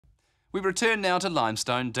We return now to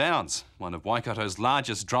Limestone Downs, one of Waikato's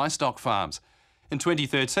largest dry stock farms. In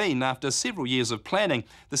 2013, after several years of planning,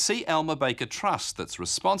 the C. Alma Baker Trust, that's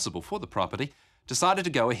responsible for the property, decided to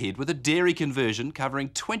go ahead with a dairy conversion covering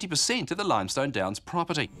 20% of the Limestone Downs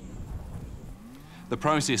property. The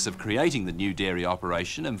process of creating the new dairy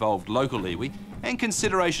operation involved local iwi and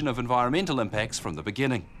consideration of environmental impacts from the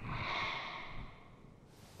beginning.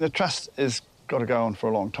 The trust has got to go on for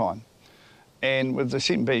a long time. And with the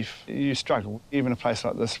sheep and beef, you struggle. Even a place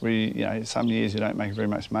like this, some years you don't make very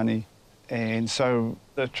much money. And so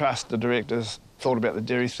the trust, the directors, thought about the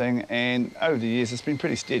dairy thing, and over the years it's been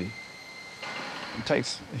pretty steady. It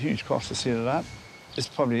takes a huge cost to set it up. It's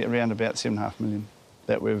probably around about $7.5 million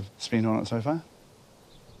that we've spent on it so far.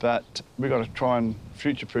 But we've got to try and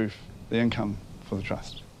future-proof the income for the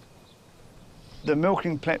trust. The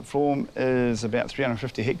milking platform is about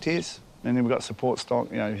 350 hectares. And then we've got support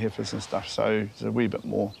stock, heifers and stuff, so it's a wee bit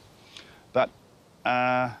more. But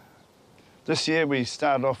this year we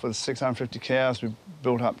started off with 650 cows. We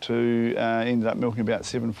built up to, ended up milking about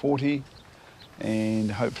 740.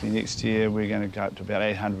 And hopefully next year we're going to go up to about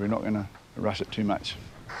 800. We're not going to rush it too much.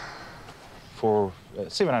 For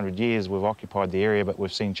 700 years we've occupied the area, but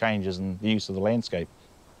we've seen changes in the use of the landscape.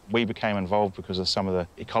 We became involved because of some of the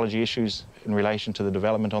ecology issues in relation to the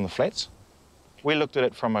development on the flats. We looked at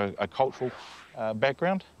it from a cultural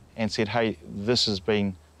background and said, hey, this has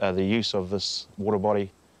been the use of this water body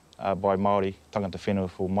by Māori tangata whenua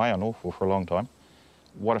for mai anō for a long time.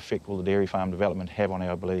 What effect will the dairy farm development have on our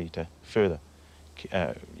ability to further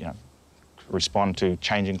respond to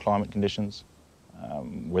changing climate conditions,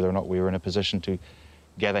 whether or not we were in a position to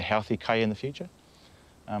gather healthy kei in the future?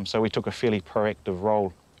 So we took a fairly proactive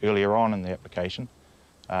role earlier on in the application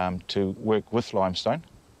to work with Limestone,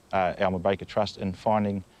 Alma Baker Trust, in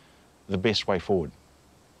finding the best way forward.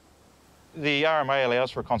 The RMA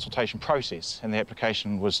allows for a consultation process, and the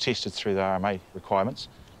application was tested through the RMA requirements.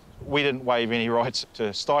 We didn't waive any rights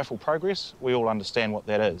to stifle progress. We all understand what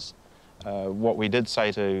that is. What we did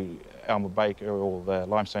say to Alma Baker or the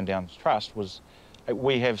Limestone Downs Trust was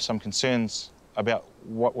we have some concerns about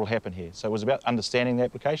what will happen here. So it was about understanding the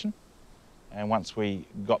application, and once we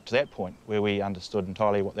got to that point where we understood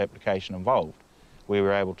entirely what the application involved, we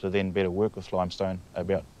were able to then better work with Limestone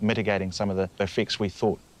about mitigating some of the effects we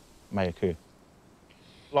thought may occur.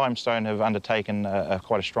 Limestone have undertaken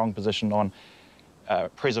quite a strong position on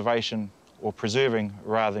preservation or preserving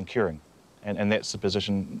rather than curing, and that's the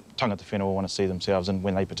position tangata whenua want to see themselves in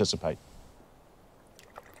when they participate.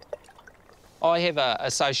 I have an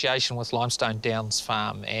association with Limestone Downs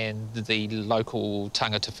Farm and the local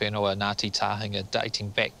tangata whenua Ngāti Tahinga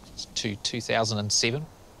dating back to 2007.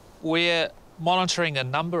 We're monitoring a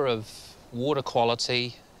number of water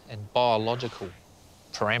quality and biological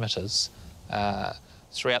parameters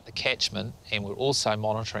throughout the catchment, and we're also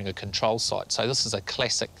monitoring a control site. So this is a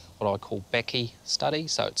classic, what I call BACI study,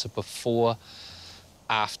 so it's a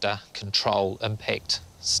before-after control impact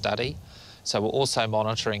study. So we're also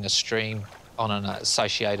monitoring a stream on an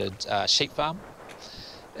associated sheep farm,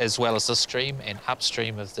 as well as this stream and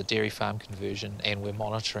upstream of the dairy farm conversion, and we're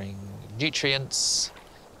monitoring nutrients,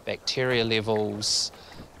 bacteria levels,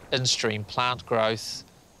 in-stream plant growth,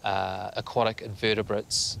 aquatic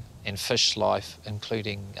invertebrates and fish life,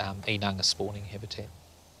 including inanga spawning habitat.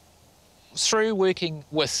 Through working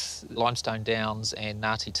with Limestone Downs and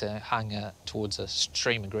Ngāti Tahinga towards a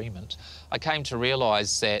stream agreement, I came to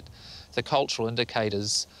realise that the cultural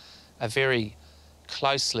indicators are very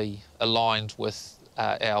closely aligned with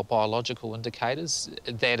our biological indicators.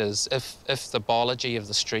 That is, if the biology of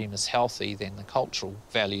the stream is healthy, then the cultural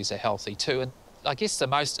values are healthy too. And I guess the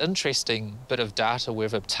most interesting bit of data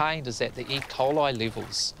we've obtained is that the E. coli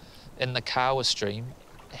levels in the Kawa stream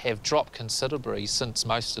have dropped considerably since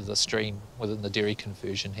most of the stream within the dairy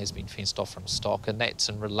conversion has been fenced off from stock, and that's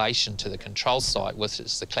in relation to the control site, which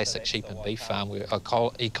is the classic sheep and beef farm, where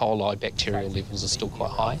E. coli bacterial levels are still quite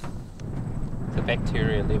high. The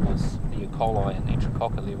bacteria levels, the E. coli and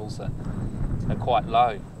Enterococca levels are quite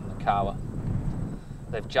low in the Kawa.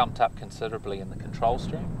 They've jumped up considerably in the control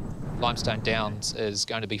stream. Limestone Downs is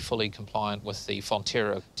going to be fully compliant with the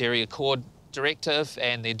Fonterra Dairy Accord directive,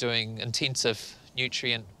 and they're doing intensive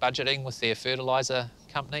nutrient budgeting with their fertiliser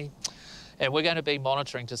company, and we're going to be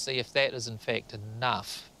monitoring to see if that is in fact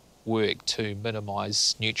enough work to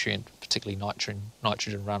minimise nutrient, particularly nitrogen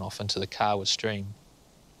runoff into the Kawa stream.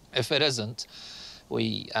 If it isn't,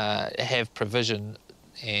 we have provision,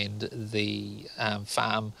 and the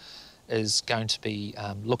farm is going to be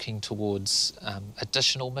looking towards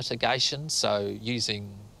additional mitigation, so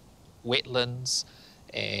using wetlands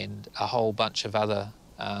and a whole bunch of other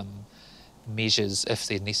measures if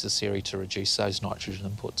they're necessary to reduce those nitrogen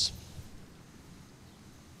inputs.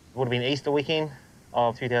 It would have been Easter weekend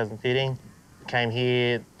of 2013. Came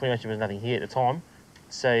here, pretty much there was nothing here at the time.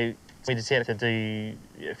 So we decided to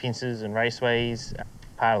do fences and raceways,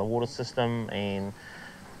 part of the water system, and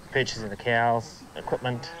purchasing the cows,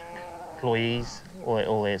 equipment, employees,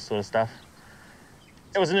 all that sort of stuff.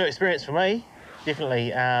 It was a new experience for me,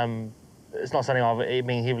 definitely. It's not something I've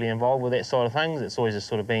been heavily involved with, that side of things. It's always just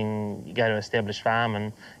sort of been, you go to an established farm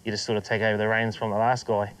and you just sort of take over the reins from the last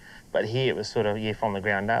guy. But here it was sort of, yeah, from the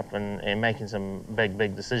ground up, and making some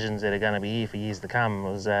big decisions that are going to be here for years to come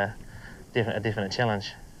was a definite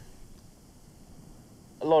challenge.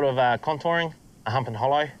 A lot of contouring, a hump and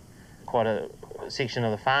hollow, quite a section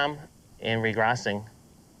of the farm, and regrassing.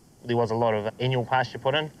 There was a lot of annual pasture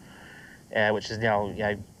put in, which is now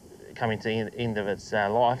coming to the end of its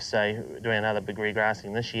life, so we're doing another big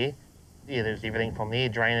regrassing this year. Yeah, there's everything from there,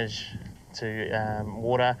 drainage to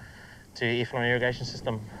water to effluent irrigation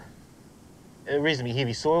system. Reasonably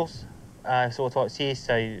heavy soil types here,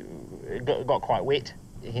 so it got quite wet,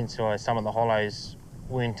 hence why some of the hollows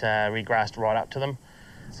weren't regrassed right up to them.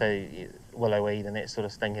 So willow weed and that sort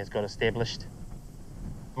of thing has got established.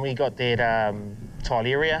 We got that tile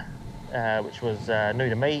area, which was new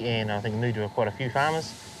to me and I think new to quite a few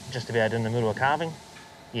farmers, just about in the middle of calving.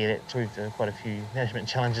 Yeah, that proved quite a few management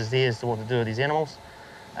challenges there as to what to do with these animals.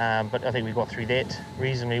 But I think we got through that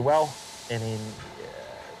reasonably well. And then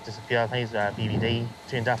just a few other things, BBD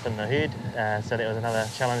turned up in the herd, so that was another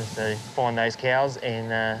challenge to find those cows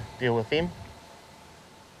and deal with them.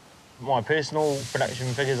 My personal production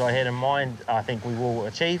figures I had in mind, I think we will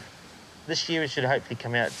achieve. This year it should hopefully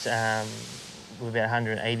come out with about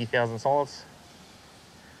 180,000 solids.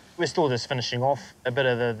 We're still just finishing off a bit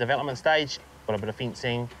of the development stage, got a bit of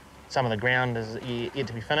fencing, some of the ground is yet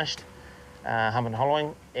to be finished, hump and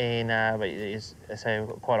hollowing, and but as I say, we've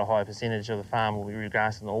got quite a high percentage of the farm will be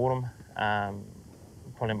regrassed in the autumn,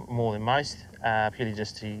 probably more than most, purely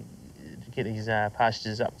just to get these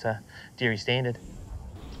pastures up to dairy standard.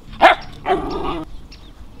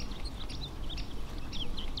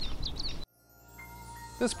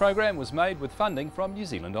 This program was made with funding from New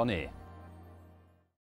Zealand On Air.